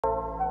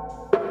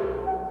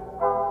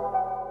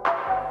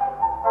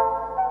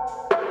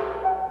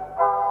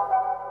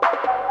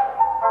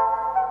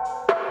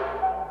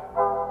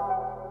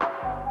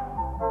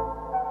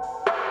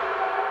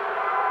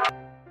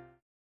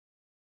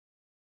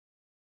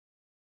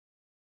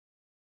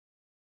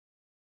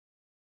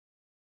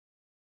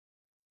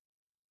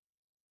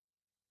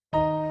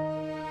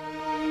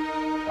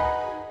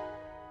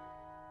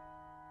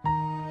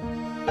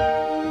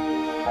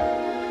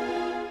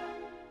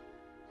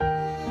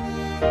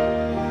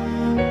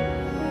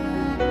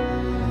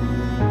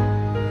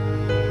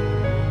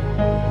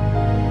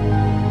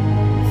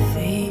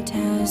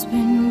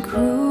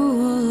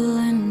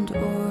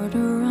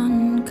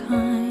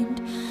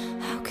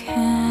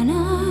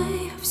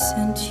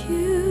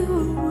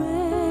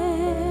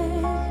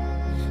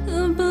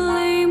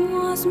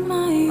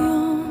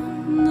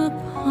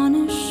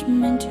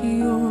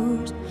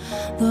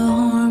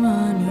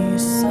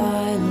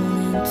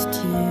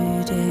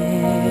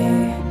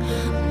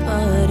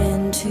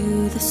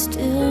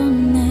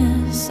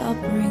stillness, I'll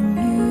bring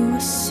you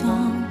a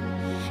song,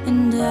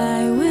 and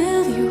I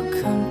will your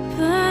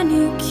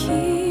company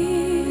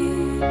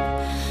keep.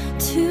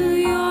 To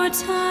your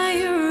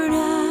tired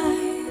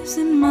eyes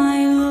and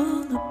my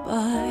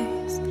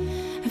lullabies,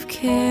 I've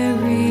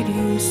carried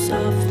you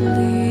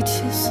softly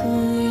to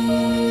sleep.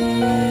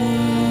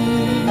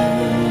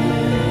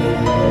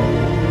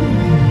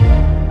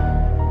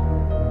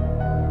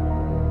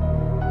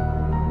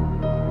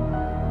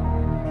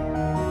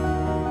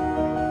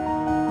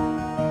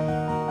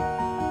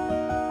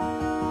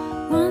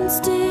 Once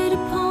did a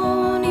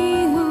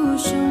pony who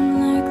shone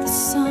like the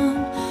sun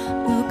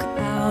look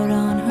out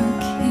on her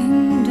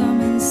kingdom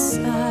and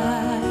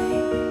sigh.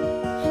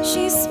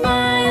 She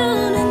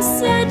smiled and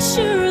said,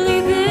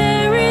 surely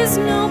there is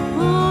no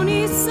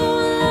pony so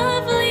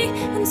lovely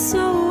and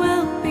so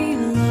well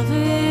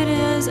beloved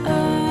as I.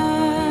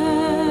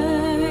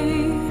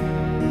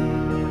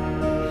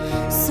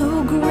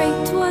 So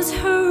great was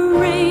her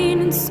reign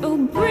and so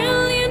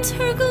brilliant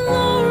her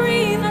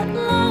glory that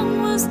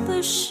long was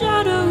the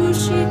shadow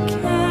she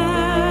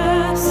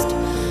cast,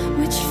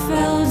 which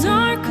fell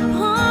dark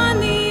upon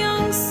the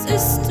young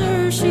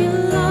sister she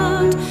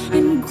loved,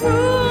 and grew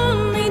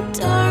only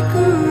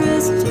darker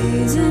as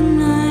days and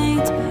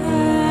nights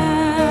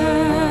passed.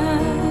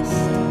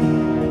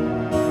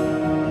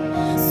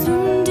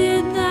 Soon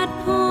did that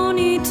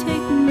pony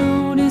take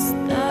notice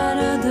that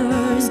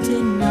others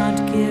did not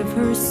give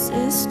her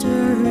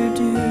sister her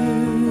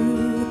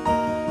due,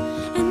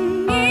 and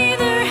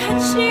neither had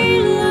she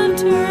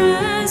loved her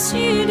as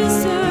she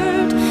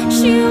deserved.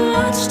 She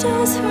watched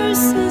as her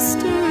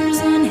sister's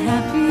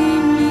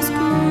unhappiness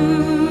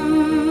grew.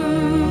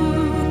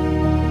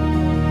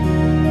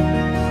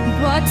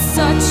 But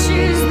such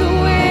is the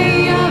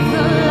way of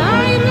the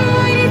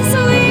limelight, it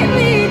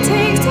sweetly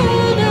takes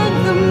hold of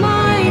the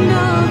mind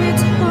of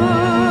its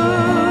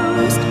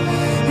host,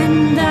 and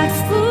that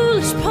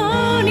foolish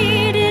pony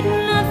did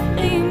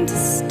nothing to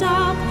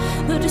stop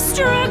the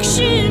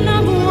destruction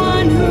of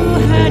one who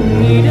had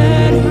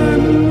needed her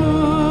most.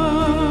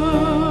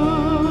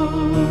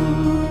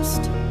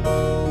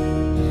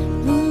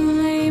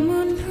 Blue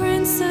moon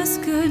princess,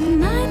 good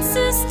night,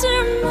 sister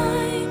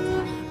mine.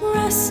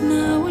 Rest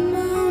now in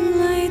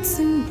moonlight's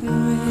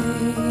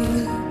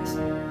embrace.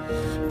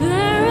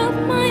 Bear up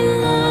my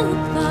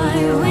lullaby,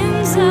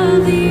 winds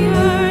of the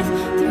earth,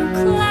 through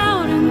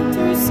cloud and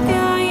through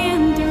sky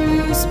and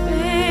through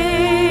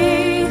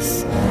space.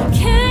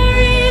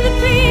 Carry the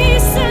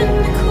peace and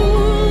the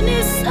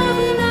coolness of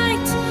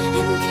night,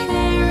 and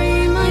carry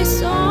my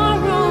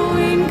sorrow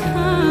in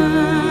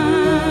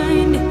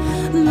kind.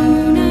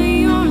 Luna,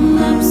 your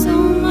love so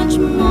much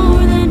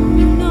more than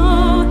you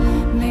know.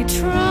 May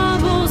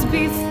troubles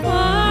be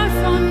far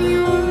from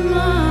your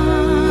mind,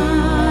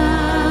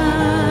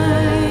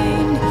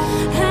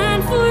 and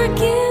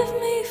forgive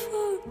me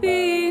for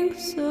being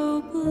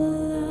so blind.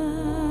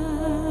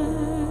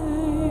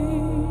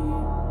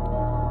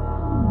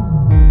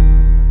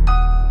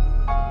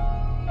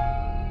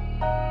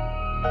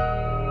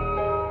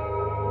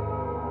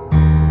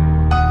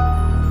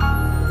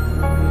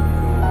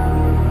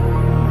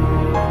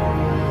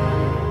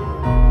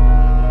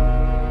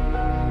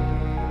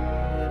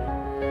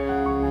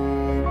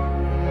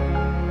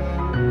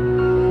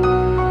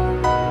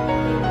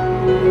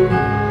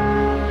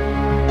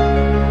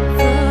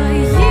 The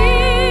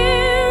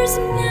years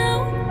now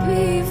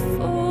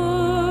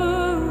before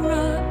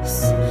us,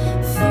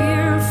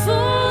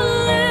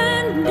 fearful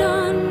and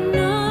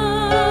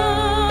unknown,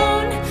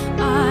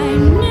 I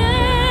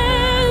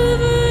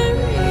never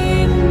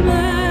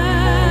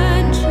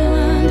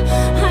imagined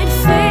I'd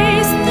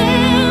face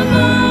them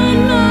on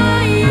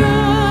my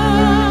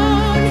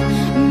own.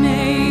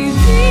 May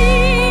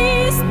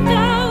these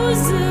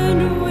thousand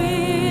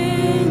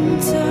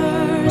winters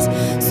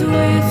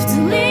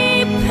swiftly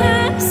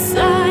pass,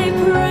 I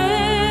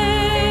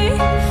pray.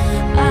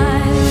 I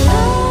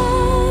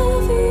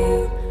love you,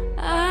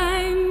 I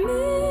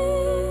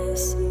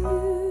miss you,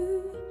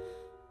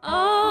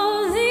 all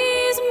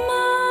these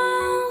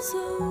miles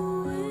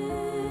away.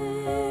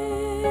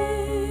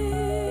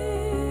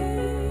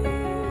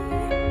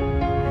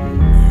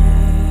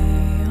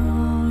 May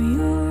all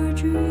your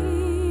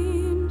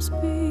dreams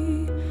be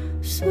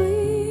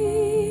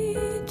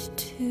sweet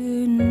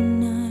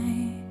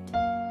tonight,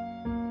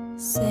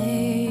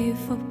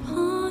 safe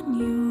upon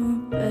your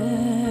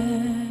bed.